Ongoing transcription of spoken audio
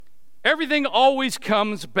Everything always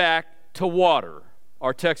comes back to water.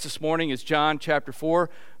 Our text this morning is John chapter 4,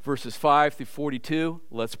 verses 5 through 42.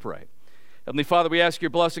 Let's pray. Heavenly Father, we ask your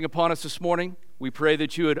blessing upon us this morning. We pray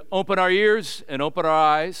that you would open our ears and open our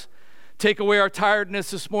eyes. Take away our tiredness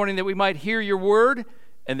this morning that we might hear your word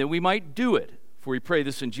and that we might do it. For we pray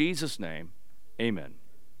this in Jesus' name. Amen.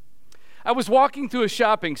 I was walking through a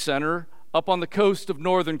shopping center up on the coast of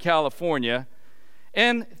Northern California,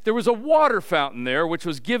 and there was a water fountain there which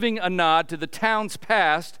was giving a nod to the town's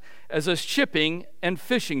past as a shipping and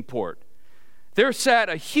fishing port. There sat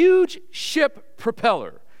a huge ship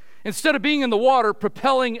propeller. Instead of being in the water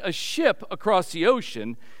propelling a ship across the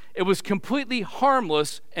ocean, it was completely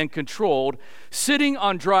harmless and controlled, sitting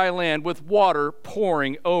on dry land with water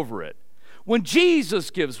pouring over it. When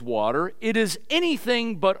Jesus gives water, it is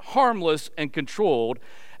anything but harmless and controlled,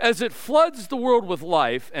 as it floods the world with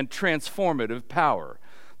life and transformative power.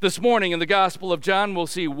 This morning in the Gospel of John, we'll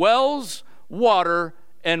see wells, water,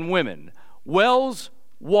 and women. Wells,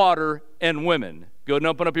 water, and women. Go and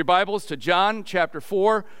open up your Bibles to John chapter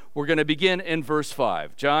 4. We're going to begin in verse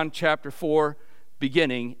 5. John chapter 4,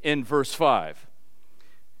 beginning in verse 5.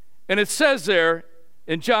 And it says there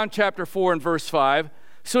in John chapter 4 and verse 5,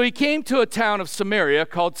 "So he came to a town of Samaria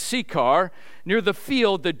called Sychar, near the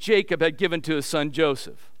field that Jacob had given to his son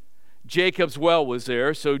Joseph. Jacob's well was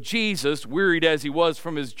there, so Jesus, wearied as he was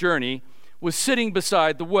from his journey, was sitting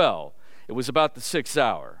beside the well. It was about the 6th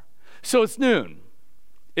hour. So it's noon.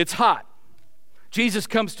 It's hot. Jesus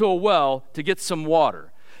comes to a well to get some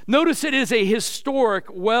water. Notice it is a historic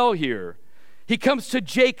well here. He comes to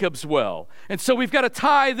Jacob's well. And so we've got to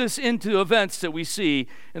tie this into events that we see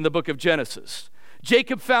in the book of Genesis.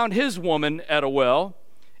 Jacob found his woman at a well,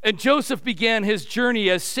 and Joseph began his journey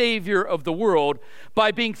as Savior of the world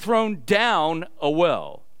by being thrown down a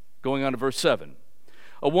well. Going on to verse 7.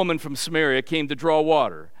 A woman from Samaria came to draw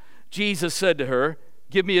water. Jesus said to her,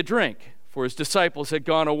 "Give me a drink," for his disciples had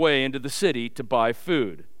gone away into the city to buy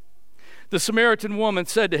food. The Samaritan woman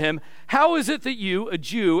said to him, "How is it that you, a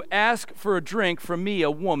Jew, ask for a drink from me, a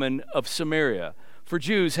woman of Samaria? For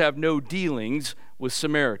Jews have no dealings with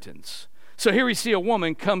Samaritans." So here we see a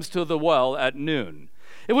woman comes to the well at noon.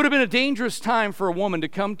 It would have been a dangerous time for a woman to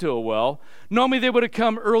come to a well. Normally they would have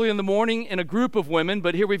come early in the morning in a group of women,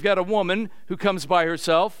 but here we've got a woman who comes by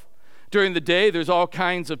herself. During the day, there's all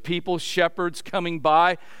kinds of people, shepherds coming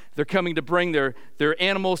by. They're coming to bring their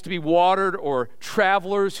animals to be watered, or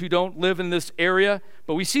travelers who don't live in this area.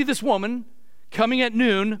 But we see this woman coming at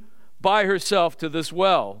noon by herself to this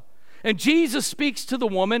well. And Jesus speaks to the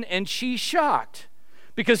woman, and she's shocked.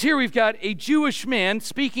 Because here we've got a Jewish man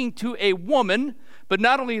speaking to a woman, but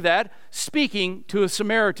not only that, speaking to a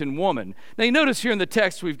Samaritan woman. Now you notice here in the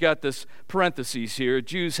text we've got this parentheses here,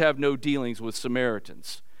 Jews have no dealings with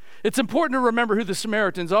Samaritans. It's important to remember who the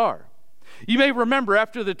Samaritans are. You may remember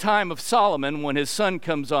after the time of Solomon, when his son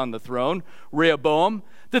comes on the throne, Rehoboam,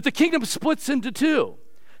 that the kingdom splits into two.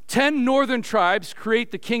 10 northern tribes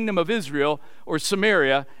create the kingdom of Israel, or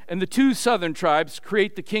Samaria, and the 2 southern tribes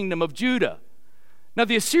create the kingdom of Judah. Now,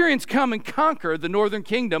 the Assyrians come and conquer the northern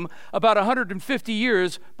kingdom about 150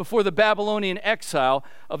 years before the Babylonian exile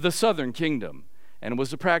of the southern kingdom. And it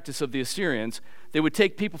was the practice of the Assyrians. They would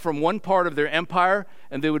take people from one part of their empire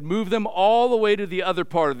and they would move them all the way to the other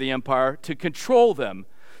part of the empire to control them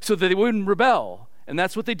so that they wouldn't rebel. And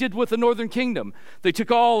that's what they did with the northern kingdom. They took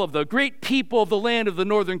all of the great people of the land of the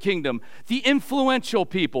northern kingdom, the influential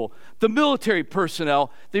people, the military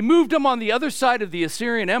personnel. They moved them on the other side of the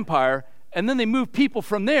Assyrian empire, and then they moved people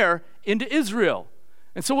from there into Israel.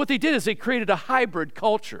 And so what they did is they created a hybrid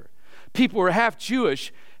culture. People were half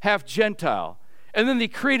Jewish, half Gentile. And then they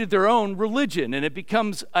created their own religion, and it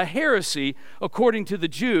becomes a heresy according to the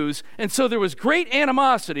Jews. And so there was great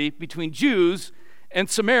animosity between Jews and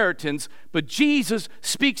Samaritans, but Jesus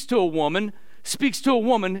speaks to a woman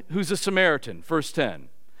who's a Samaritan. Verse 10.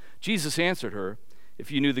 Jesus answered her, "If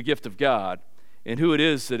you knew the gift of God and who it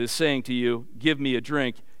is that is saying to you, 'Give me a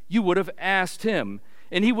drink,' you would have asked him,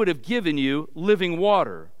 and he would have given you living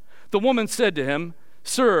water." The woman said to him,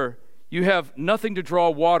 "Sir, you have nothing to draw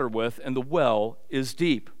water with, and the well is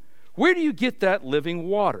deep. Where do you get that living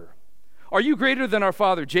water? Are you greater than our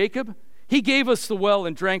father Jacob? He gave us the well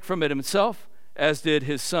and drank from it himself, as did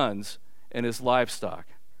his sons and his livestock."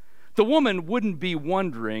 The woman wouldn't be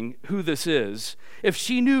wondering who this is if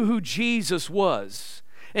she knew who Jesus was,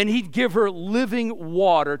 and he'd give her living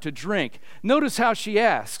water to drink. Notice how she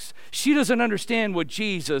asks. She doesn't understand what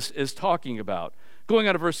Jesus is talking about. Going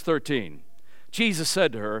on to verse 13. Jesus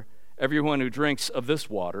said to her, "Everyone who drinks of this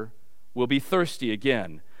water will be thirsty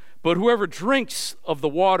again. But whoever drinks of the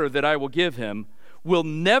water that I will give him will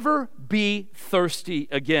never be thirsty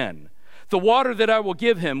again. The water that I will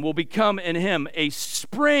give him will become in him a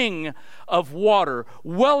spring of water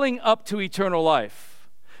welling up to eternal life.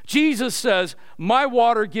 Jesus says, my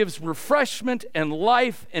water gives refreshment and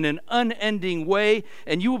life in an unending way,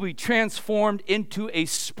 and you will be transformed into a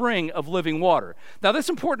spring of living water. Now, that's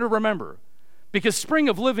important to remember, because spring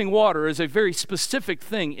of living water is a very specific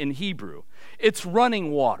thing in Hebrew. It's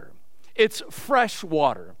running water. It's fresh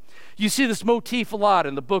water. You see this motif a lot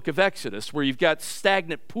in the book of Exodus, where you've got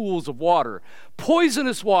stagnant pools of water,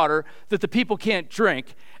 poisonous water that the people can't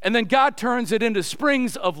drink, and then God turns it into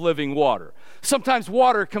springs of living water. Sometimes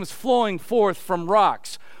water comes flowing forth from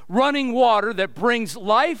rocks, running water that brings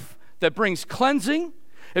life, that brings cleansing.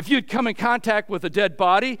 If you'd come in contact with a dead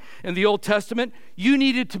body in the Old Testament, you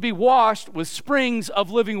needed to be washed with springs of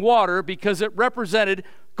living water because it represented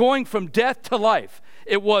going from death to life.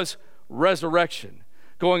 It was resurrection.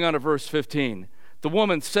 Going on to verse 15, the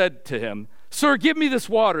woman said to him, Sir, give me this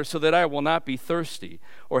water so that I will not be thirsty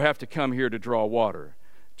or have to come here to draw water.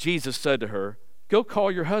 Jesus said to her, Go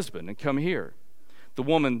call your husband and come here. The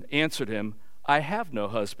woman answered him, I have no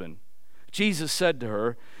husband. Jesus said to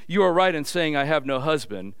her, You are right in saying I have no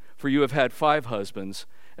husband, for you have had 5 husbands,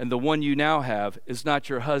 and the one you now have is not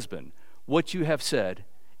your husband. What you have said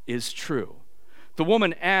is true. The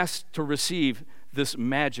woman asked to receive this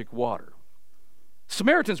magic water.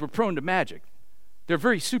 Samaritans were prone to magic. They're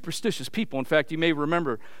very superstitious people. In fact, you may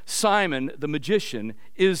remember Simon the magician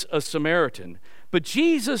is a Samaritan. But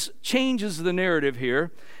Jesus changes the narrative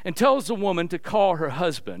here and tells the woman to call her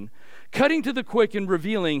husband, cutting to the quick and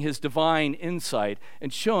revealing his divine insight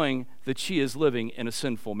and showing that she is living in a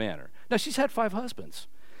sinful manner. Now, she's had 5 husbands.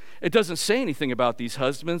 It doesn't say anything about these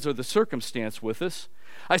husbands or the circumstance with us.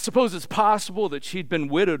 I suppose it's possible that she'd been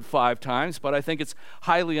widowed 5 times, but I think it's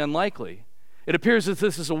highly unlikely. It appears that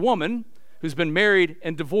this is a woman who's been married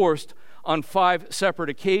and divorced on 5 separate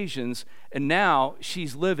occasions, and now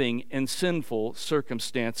she's living in sinful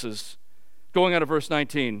circumstances. Going on to verse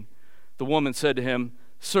 19, the woman said to him,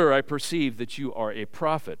 Sir, I perceive that you are a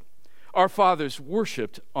prophet. Our fathers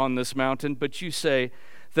worshipped on this mountain, but you say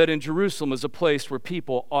that in Jerusalem is a place where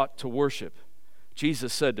people ought to worship.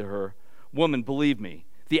 Jesus said to her, Woman, believe me,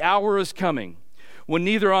 the hour is coming when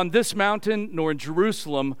neither on this mountain nor in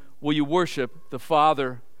Jerusalem will you worship the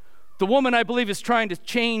Father. The woman, I believe, is trying to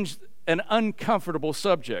change an uncomfortable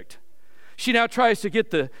subject. She now tries to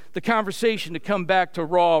get the conversation to come back to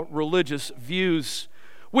raw religious views.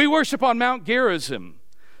 We worship on Mount Gerizim.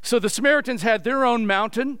 So the Samaritans had their own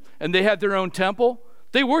mountain, and they had their own temple.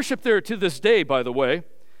 They worship there to this day, by the way.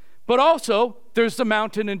 But also, there's the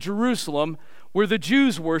mountain in Jerusalem where the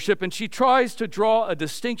Jews worship, and she tries to draw a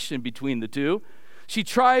distinction between the two. She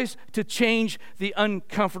tries to change the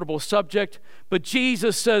uncomfortable subject, but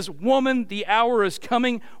Jesus says, Woman, the hour is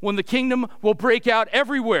coming when the kingdom will break out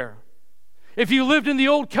everywhere. If you lived in the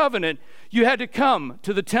Old Covenant, you had to come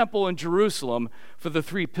to the temple in Jerusalem for the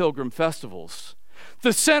 3 pilgrim festivals.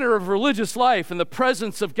 The center of religious life and the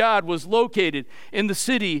presence of God was located in the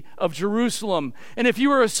city of Jerusalem. And if you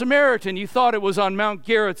were a Samaritan, you thought it was on Mount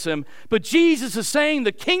Gerizim. But Jesus is saying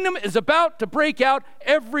the kingdom is about to break out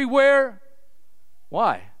everywhere.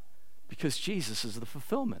 Why? Because Jesus is the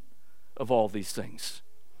fulfillment of all these things.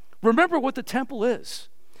 Remember what the temple is.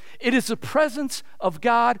 It is the presence of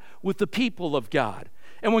God with the people of God.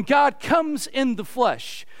 And when God comes in the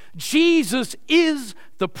flesh, Jesus is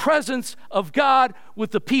the presence of God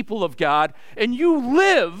with the people of God. And you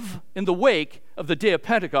live in the wake of the day of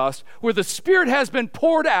Pentecost, where the Spirit has been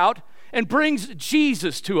poured out and brings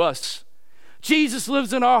Jesus to us. Jesus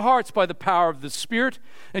lives in our hearts by the power of the Spirit,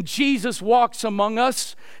 and Jesus walks among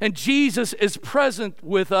us, and Jesus is present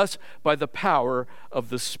with us by the power of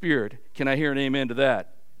the Spirit. Can I hear an amen to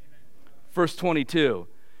that? Amen. Verse 22,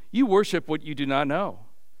 you worship what you do not know.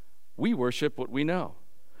 We worship what we know.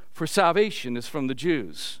 For salvation is from the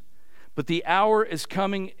Jews. But the hour is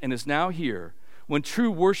coming and is now here when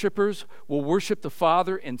true worshipers will worship the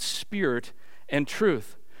Father in spirit and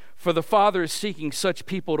truth. For the Father is seeking such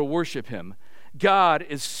people to worship him. God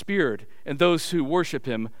is spirit, and those who worship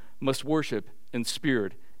him must worship in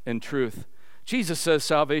spirit and truth. Jesus says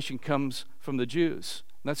salvation comes from the Jews.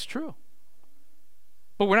 That's true.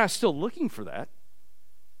 But we're not still looking for that.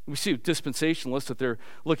 We see dispensationalists that they're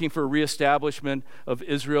looking for a reestablishment of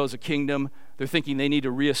Israel as a kingdom. They're thinking they need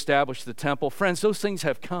to reestablish the temple. Friends, those things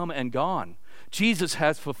have come and gone. Jesus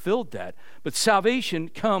has fulfilled that. But salvation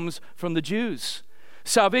comes from the Jews.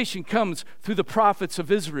 Salvation comes through the prophets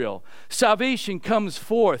of Israel. Salvation comes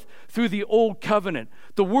forth through the Old Covenant.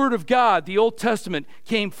 The Word of God, the Old Testament,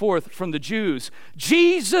 came forth from the Jews.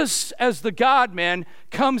 Jesus, as the God-man,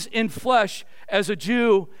 comes in flesh as a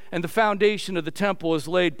Jew, and the foundation of the temple is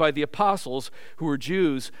laid by the apostles who were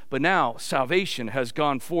Jews, but now salvation has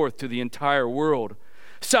gone forth to the entire world.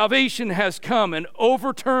 Salvation has come and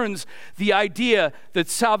overturns the idea that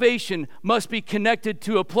salvation must be connected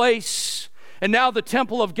to a place. And now the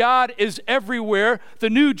temple of God is everywhere.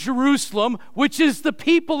 The New Jerusalem, which is the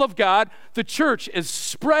people of God, the church is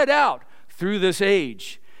spread out through this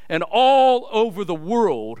age and all over the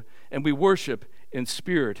world, and we worship in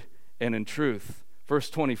spirit and in truth.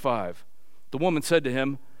 Verse 25, the woman said to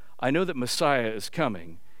him, I know that Messiah is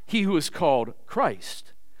coming, he who is called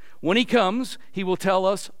Christ. When he comes, he will tell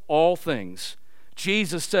us all things.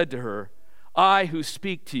 Jesus said to her, I who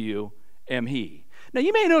speak to you am he. Now,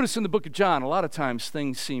 you may notice in the book of John, a lot of times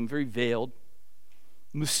things seem very veiled,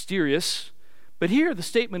 mysterious, but here the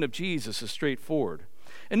statement of Jesus is straightforward.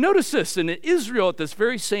 And notice this, in Israel at this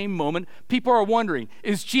very same moment, people are wondering,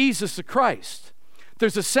 is Jesus the Christ?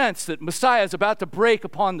 There's a sense that Messiah is about to break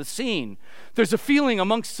upon the scene. There's a feeling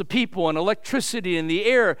amongst the people and electricity in the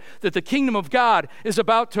air that the kingdom of God is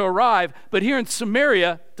about to arrive, but here in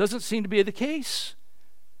Samaria, doesn't seem to be the case.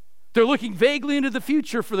 They're looking vaguely into the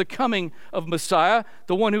future for the coming of Messiah,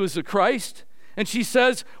 the one who is the Christ. And she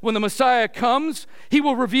says, when the Messiah comes, he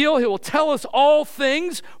will tell us all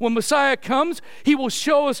things. When Messiah comes, he will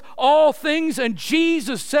show us all things. And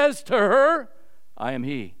Jesus says to her, I am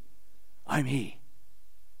he. I'm he.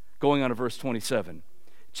 Going on to verse 27.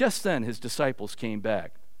 Just then his disciples came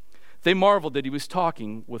back. They marveled that he was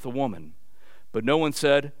talking with a woman. But no one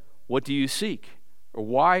said, what do you seek? Or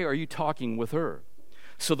why are you talking with her?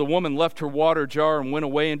 So the woman left her water jar and went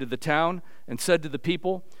away into the town and said to the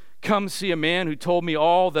people, come see a man who told me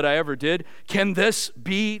all that I ever did. Can this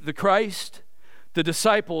be the Christ? The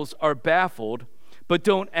disciples are baffled, but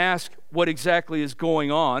don't ask what exactly is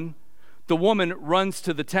going on. The woman runs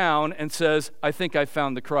to the town and says, I think I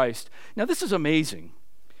found the Christ. Now this is amazing.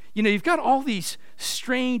 You know, you've got all these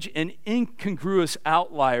strange and incongruous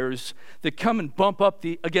outliers that come and bump up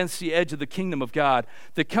against the edge of the kingdom of God,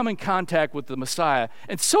 that come in contact with the Messiah.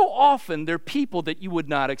 And so often they're people that you would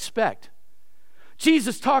not expect.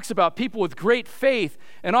 Jesus talks about people with great faith,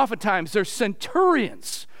 and oftentimes they're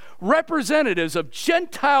centurions, representatives of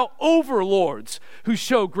Gentile overlords who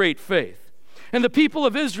show great faith. And the people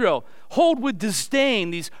of Israel hold with disdain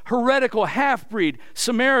these heretical half-breed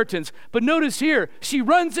Samaritans. But notice here, she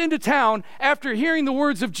runs into town after hearing the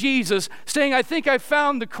words of Jesus, saying, I think I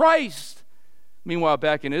found the Christ. Meanwhile,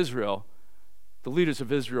 back in Israel, the leaders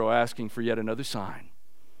of Israel are asking for yet another sign.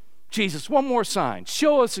 Jesus, one more sign.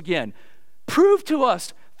 Show us again. Prove to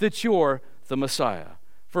us that you're the Messiah.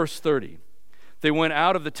 Verse 30, they went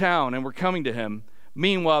out of the town and were coming to him.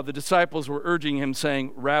 Meanwhile, the disciples were urging him,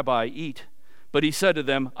 saying, Rabbi, eat. But he said to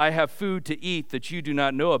them, I have food to eat that you do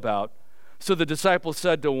not know about. So the disciples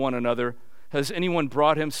said to one another, has anyone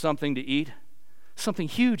brought him something to eat? Something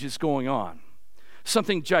huge is going on.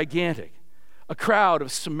 Something gigantic. A crowd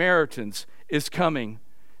of Samaritans is coming.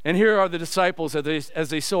 And here are the disciples, as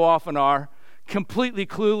they so often are, completely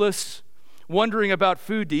clueless, wondering about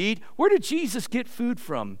food to eat. Where did Jesus get food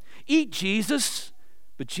from? Eat, Jesus.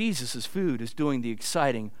 But Jesus' food is doing the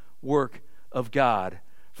exciting work of God.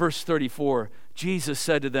 Verse 34, Jesus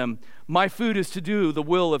said to them, my food is to do the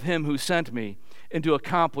will of him who sent me and to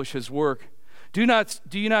accomplish his work. Do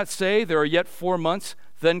you not say there are yet 4 months,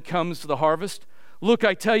 then comes the harvest? Look,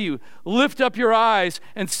 I tell you, lift up your eyes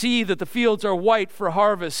and see that the fields are white for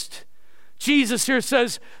harvest. Jesus here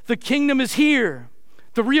says, the kingdom is here.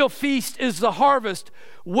 The real feast is the harvest,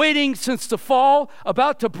 waiting since the fall,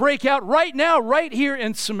 about to break out right now, right here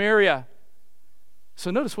in Samaria.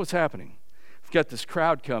 So notice what's happening. We've got this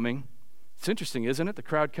crowd coming. It's interesting, isn't it? The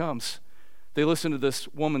crowd comes. They listen to this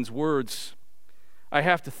woman's words. I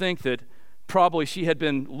have to think that probably she had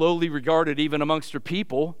been lowly regarded even amongst her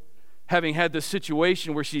people, having had this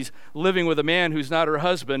situation where she's living with a man who's not her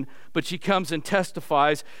husband, but she comes and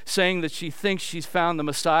testifies, saying that she thinks she's found the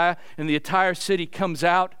Messiah, and the entire city comes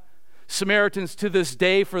out. Samaritans to this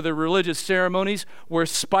day, for their religious ceremonies, wear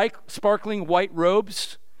sparkling white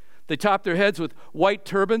robes. They top their heads with white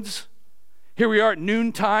turbans. Here we are at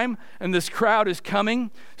noontime, and this crowd is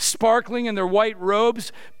coming, sparkling in their white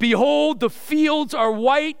robes. Behold, the fields are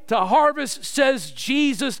white to harvest, says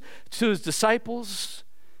Jesus to his disciples.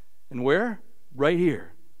 And where? Right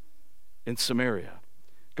here in Samaria.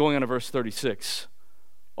 Going on to verse 36.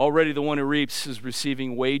 Already the one who reaps is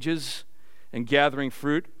receiving wages and gathering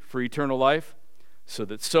fruit for eternal life, so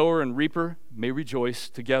that sower and reaper may rejoice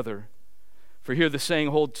together. For here the saying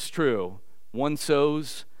holds true, one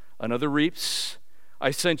sows, another reaps.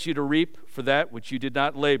 I sent you to reap for that which you did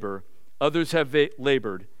not labor. Others have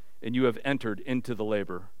labored, and you have entered into the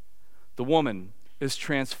labor. The woman is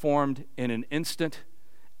transformed in an instant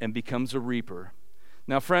and becomes a reaper.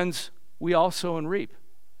 Now, friends, we all sow and reap.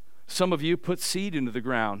 Some of you put seed into the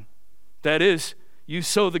ground. That is, you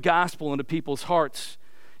sow the gospel into people's hearts.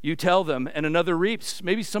 You tell them, and another reaps.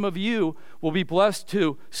 Maybe some of you will be blessed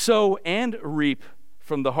to sow and reap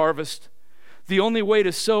from the harvest. The only way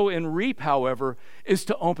to sow and reap, however, is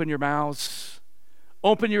to open your mouths,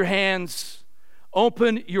 open your hands,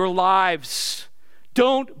 open your lives.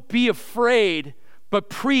 Don't be afraid, but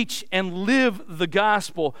preach and live the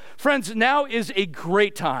gospel. Friends, now is a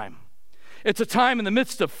great time. It's a time in the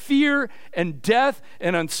midst of fear and death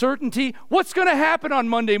and uncertainty. What's going to happen on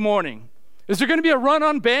Monday morning? Is there going to be a run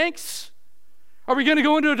on banks? Are we going to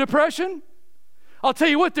go into a depression? I'll tell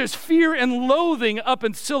you what, there's fear and loathing up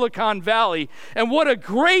in Silicon Valley, and what a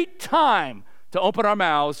great time to open our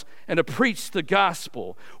mouths and to preach the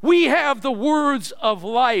gospel. We have the words of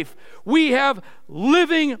life. We have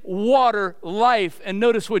living water life. And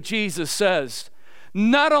notice what Jesus says.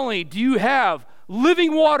 Not only do you have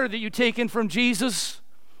living water that you take in from Jesus,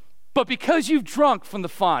 but because you've drunk from the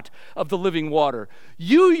font of the living water,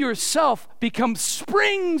 you yourself become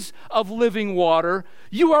springs of living water.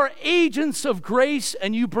 You are agents of grace,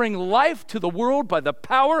 and you bring life to the world by the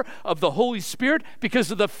power of the Holy Spirit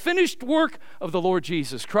because of the finished work of the Lord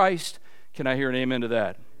Jesus Christ. Can I hear an amen to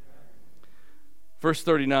that? Verse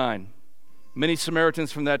 39, many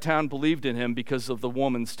Samaritans from that town believed in him because of the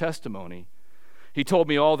woman's testimony. He told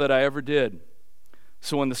me all that I ever did.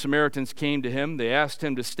 So when the Samaritans came to him, they asked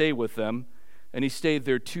him to stay with them, and he stayed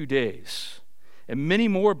there 2 days. And many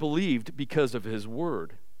more believed because of his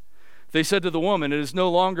word. They said to the woman, it is no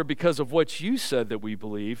longer because of what you said that we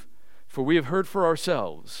believe, for we have heard for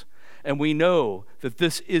ourselves, and we know that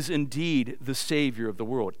this is indeed the Savior of the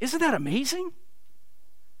world. Isn't that amazing?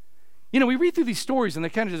 You know, we read through these stories and they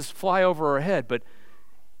kind of just fly over our head, but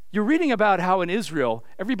you're reading about how in Israel,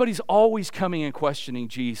 everybody's always coming and questioning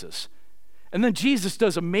Jesus. And then Jesus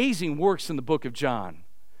does amazing works in the book of John.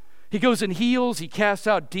 He goes and heals, he casts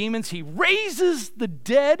out demons, he raises the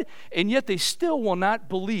dead, and yet they still will not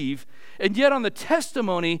believe. And yet on the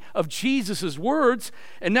testimony of Jesus' words,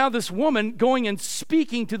 and now this woman going and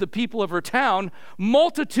speaking to the people of her town,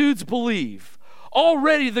 multitudes believe.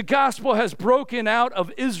 Already the gospel has broken out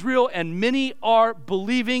of Israel, and many are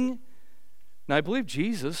believing. Now I believe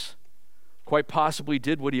Jesus quite possibly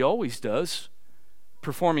did what he always does,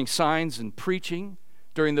 performing signs and preaching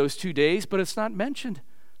during those 2 days, but it's not mentioned.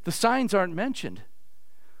 The signs aren't mentioned.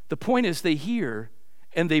 The point is they hear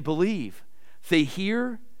and they believe. They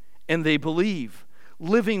hear and they believe.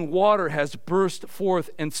 Living water has burst forth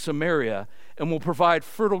in Samaria and will provide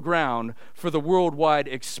fertile ground for the worldwide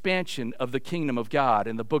expansion of the kingdom of God.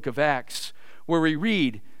 In the book of Acts, where we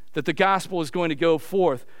read that the gospel is going to go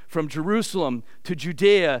forth from Jerusalem to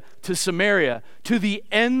Judea to Samaria to the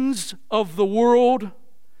ends of the world.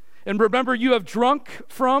 And remember, you have drunk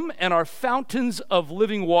from and are fountains of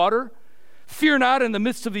living water. Fear not in the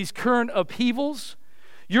midst of these current upheavals.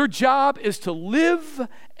 Your job is to live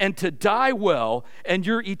and to die well, and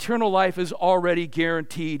your eternal life is already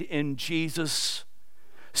guaranteed in Jesus.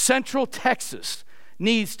 Central Texas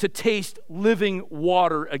needs to taste living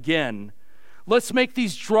water again. Let's make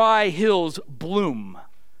these dry hills bloom.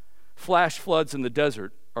 Flash floods in the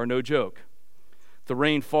desert are no joke. The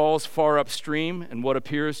rain falls far upstream in what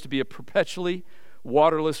appears to be a perpetually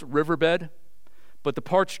waterless riverbed, but the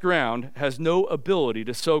parched ground has no ability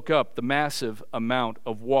to soak up the massive amount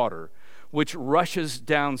of water which rushes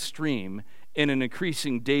downstream in an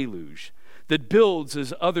increasing deluge that builds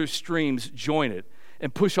as other streams join it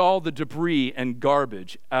and push all the debris and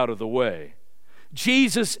garbage out of the way.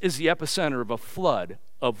 Jesus is the epicenter of a flood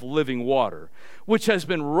of living water, which has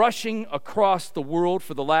been rushing across the world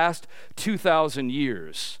for the last 2,000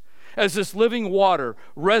 years. As this living water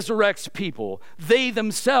resurrects people, they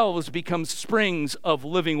themselves become springs of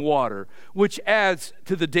living water, which adds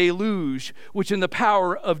to the deluge, which in the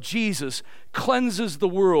power of Jesus cleanses the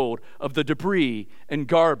world of the debris and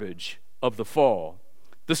garbage of the fall.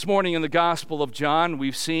 This morning in the Gospel of John,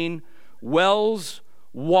 we've seen wells,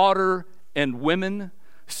 water, and women.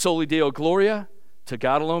 Soli Deo Gloria. To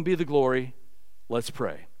God alone be the glory. Let's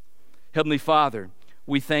pray. Heavenly Father,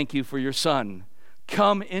 we thank you for your Son.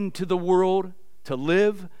 Come into the world to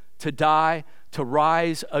live, to die, to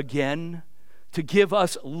rise again, to give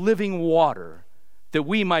us living water, that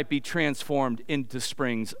we might be transformed into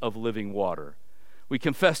springs of living water. We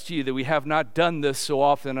confess to you that we have not done this so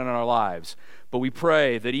often in our lives, but we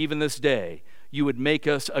pray that even this day you would make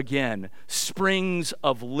us again springs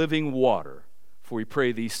of living water. For we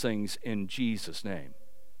pray these things in Jesus' name.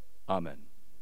 Amen.